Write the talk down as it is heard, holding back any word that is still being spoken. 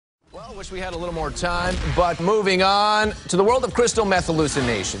Well, wish we had a little more time, but moving on to the world of crystal meth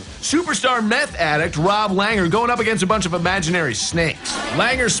hallucination. Superstar meth addict Rob Langer going up against a bunch of imaginary snakes.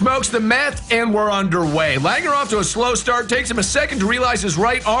 Langer smokes the meth, and we're underway. Langer off to a slow start, takes him a second to realize his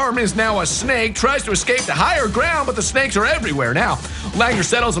right arm is now a snake, tries to escape to higher ground, but the snakes are everywhere now. Langer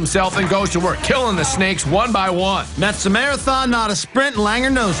settles himself and goes to work, killing the snakes one by one. Meth's a marathon, not a sprint, and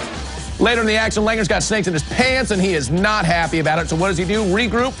Langer knows it. Later in the action, Langer's got snakes in his pants, and he is not happy about it. So what does he do?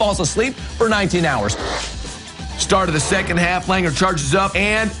 Regroup, falls asleep for 19 hours. Start of the second half, Langer charges up,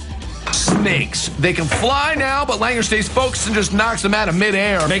 and snakes. They can fly now, but Langer stays focused and just knocks them out of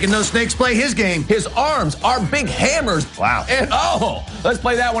midair. Making those snakes play his game. His arms are big hammers. Wow. And let's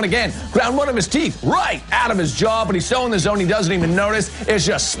play that one again. Ground one of his teeth right out of his jaw, but he's so in the zone he doesn't even notice. It's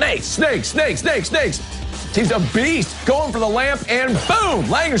just snakes, snakes, snakes, snakes, snakes. He's a beast, going for the lamp, and boom!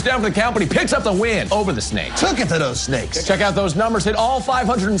 Langer's down for the count, but he picks up the win over the snakes. Took it to those snakes. Check out those numbers. Hit all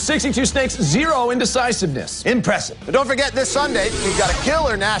 562 snakes, 0 indecisiveness. Impressive. But don't forget, this Sunday, we've got a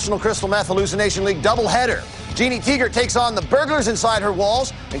killer National Crystal Meth Hallucination League doubleheader. Jeannie Teeger takes on the burglars inside her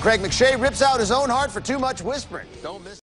walls, and Craig McShay rips out his own heart for too much whispering. Don't miss